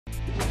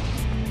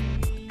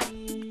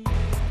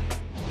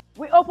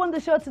We opened the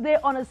show today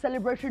on a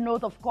celebratory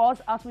note, of course,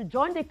 as we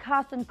join the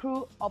cast and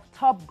crew of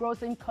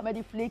top-grossing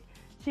comedy flick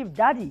Chief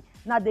Daddy.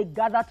 Now they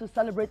gather to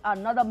celebrate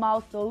another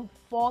milestone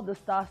for the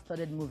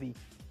star-studded movie.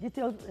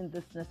 Details in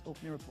this next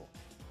opening report.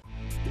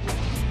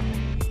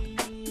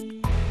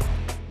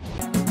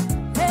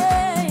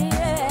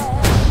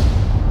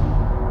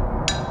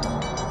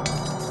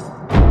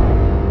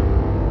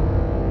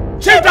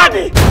 Chief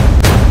Daddy!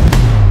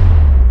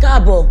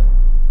 Gabo,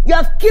 you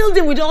have killed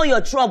him with all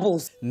your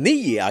troubles.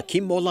 Niyi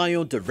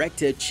Akinmolayan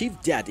directed Chief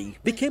Daddy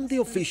became the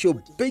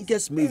official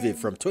biggest movie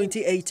from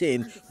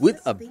 2018 with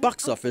a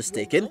box office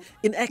taken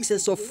in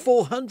excess of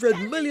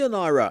 400 million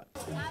naira.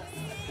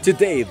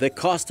 Today, the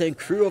cast and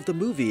crew of the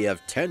movie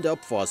have turned up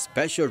for a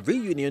special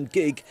reunion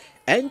gig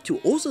and to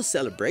also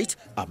celebrate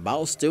a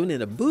milestone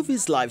in the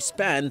movie's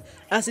lifespan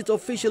as it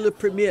officially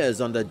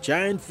premieres on the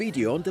giant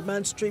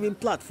video-on-demand streaming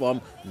platform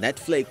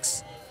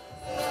Netflix.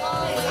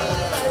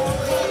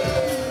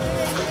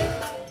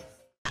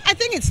 I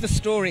think it's the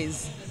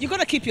stories. You got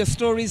to keep your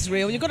stories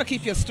real. You got to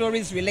keep your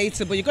stories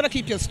relatable. You got to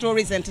keep your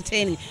stories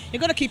entertaining. You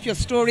got to keep your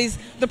stories.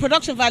 The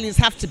production values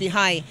have to be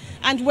high,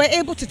 and we're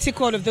able to tick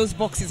all of those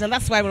boxes, and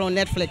that's why we're on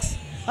Netflix.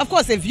 Of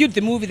course, they viewed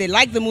the movie, they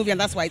liked the movie, and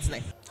that's why it's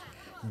there.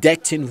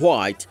 Decked in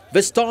white,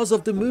 the stars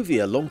of the movie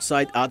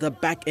alongside other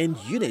back-end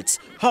units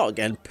hug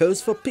and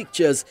pose for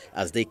pictures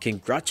as they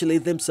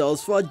congratulate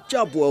themselves for a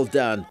job well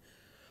done.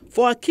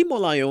 For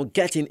Akinmolayan,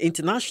 getting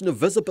international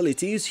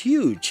visibility is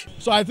huge.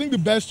 So I think the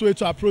best way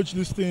to approach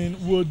this thing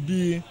would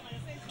be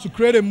to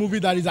create a movie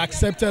that is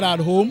accepted at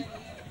home.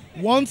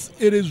 Once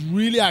it is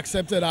really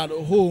accepted at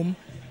home,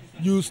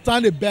 you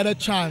stand a better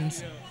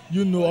chance,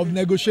 of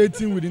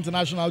negotiating with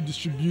international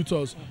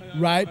distributors,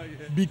 right?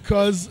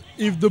 Because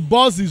if the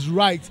buzz is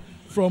right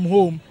from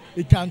home,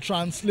 it can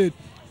translate.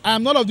 I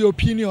am not of the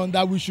opinion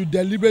that we should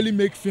deliberately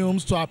make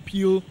films to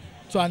appeal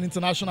to an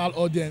international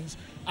audience.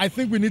 I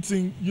think we need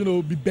to,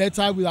 be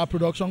better with our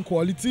production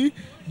quality,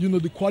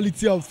 the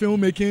quality of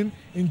filmmaking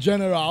in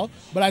general.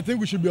 But I think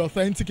we should be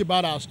authentic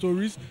about our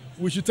stories.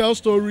 We should tell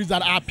stories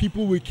that our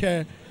people will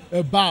care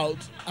about.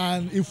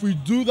 And if we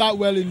do that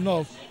well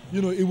enough,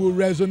 it will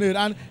resonate.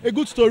 And a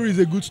good story is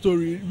a good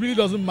story. It really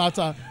doesn't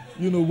matter,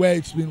 where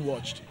it's been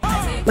watched.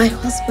 My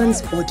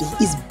husband's body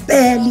is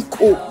barely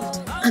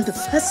cold. And the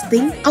first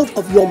thing out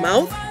of your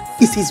mouth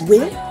is his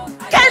will?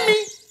 Kemi!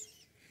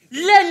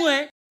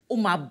 Lenwe!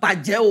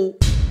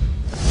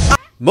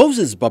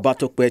 Moses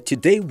Babatokpe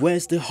today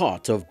wears the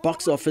heart of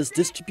box office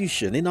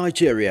distribution in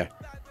Nigeria.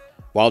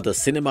 While the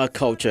cinema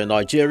culture in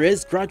Nigeria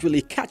is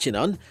gradually catching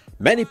on,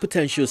 many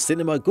potential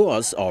cinema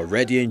goers are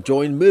already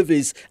enjoying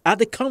movies at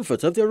the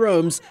comfort of their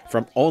homes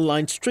from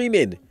online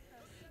streaming.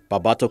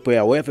 Babatokpe,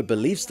 however,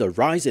 believes the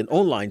rise in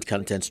online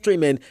content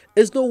streaming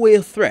is no way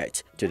a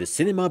threat to the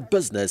cinema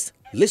business,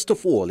 least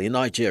of all in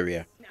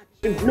Nigeria.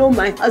 You know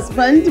my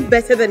husband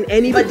better than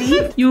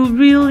anybody. You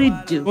really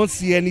do. We don't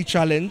see any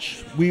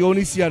challenge. We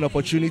only see an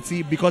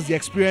opportunity because the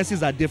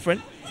experiences are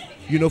different.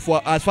 For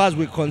as far as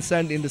we're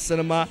concerned in the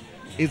cinema,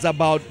 it's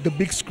about the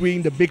big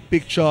screen, the big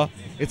picture.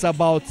 It's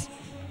about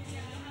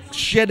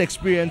shared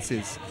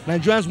experiences.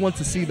 Nigerians want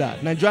to see that.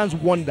 Nigerians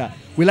want that.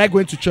 We like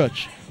going to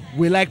church.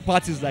 We like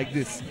parties like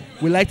this.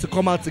 We like to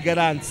come out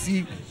together and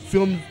see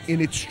film in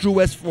its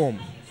truest form.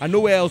 And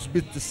nowhere else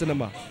beats the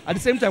cinema. At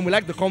the same time, we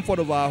like the comfort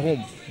of our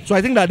home. So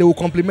I think that they will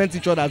complement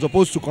each other as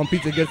opposed to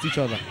compete against each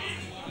other.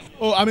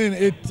 Oh, I mean,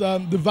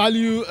 the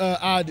value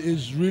add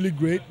is really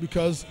great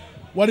because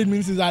what it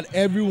means is that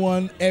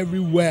everyone,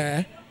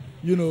 everywhere,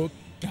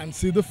 can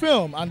see the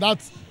film. And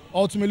that's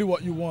ultimately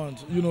what you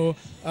want.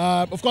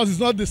 Of course, it's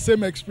not the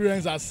same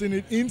experience as seeing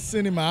it in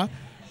cinema,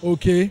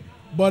 okay?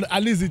 But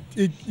at least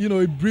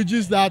it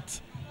bridges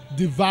that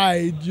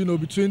divide,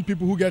 between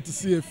people who get to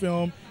see a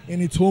film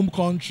in its home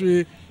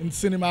country, in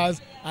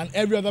cinemas, and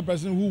every other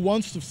person who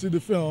wants to see the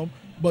film,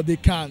 but they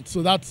can't.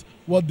 So that's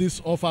what this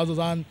offers us.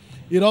 And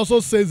it also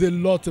says a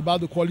lot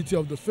about the quality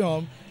of the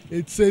film.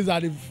 It says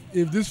that if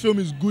this film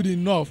is good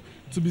enough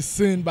to be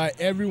seen by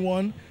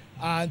everyone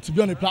and to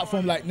be on a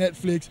platform like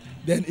Netflix,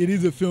 then it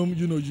is a film,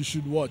 you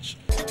should watch.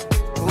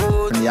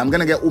 I'm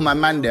going to get all my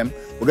man them.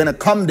 We're going to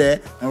come there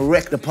and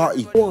wreck the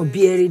party. Oh,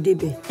 Bieri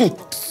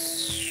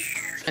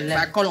And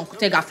I call Uncle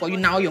Tega for you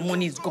now, your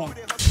money is gone.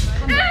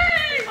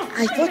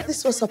 I thought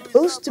this was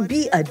supposed to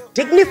be a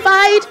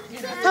dignified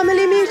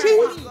family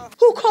meeting.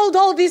 Who called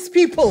all these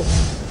people?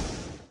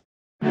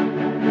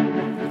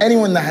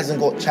 Anyone that hasn't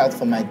got child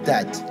from my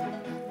dad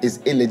is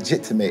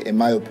illegitimate, in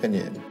my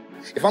opinion.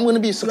 If I'm going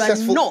to be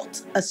successful... You are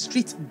not a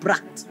street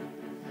brat.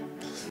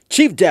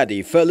 Chief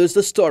Daddy follows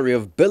the story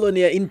of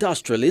billionaire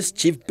industrialist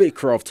Chief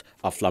Baycroft,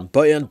 a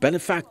flamboyant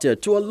benefactor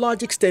to a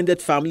large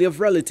extended family of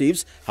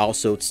relatives,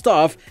 household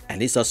staff,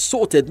 and his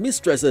assorted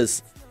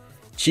mistresses.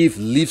 Chief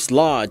lives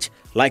large,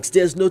 like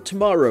there's no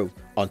tomorrow,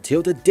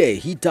 until the day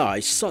he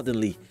dies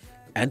suddenly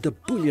and the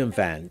bullion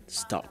van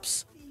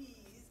stops.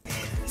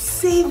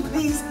 Save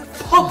these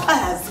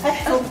paupers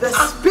from the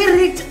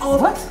spirit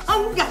of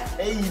hunger.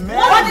 Amen.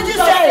 What did you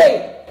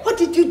say? What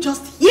did you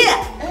just hear?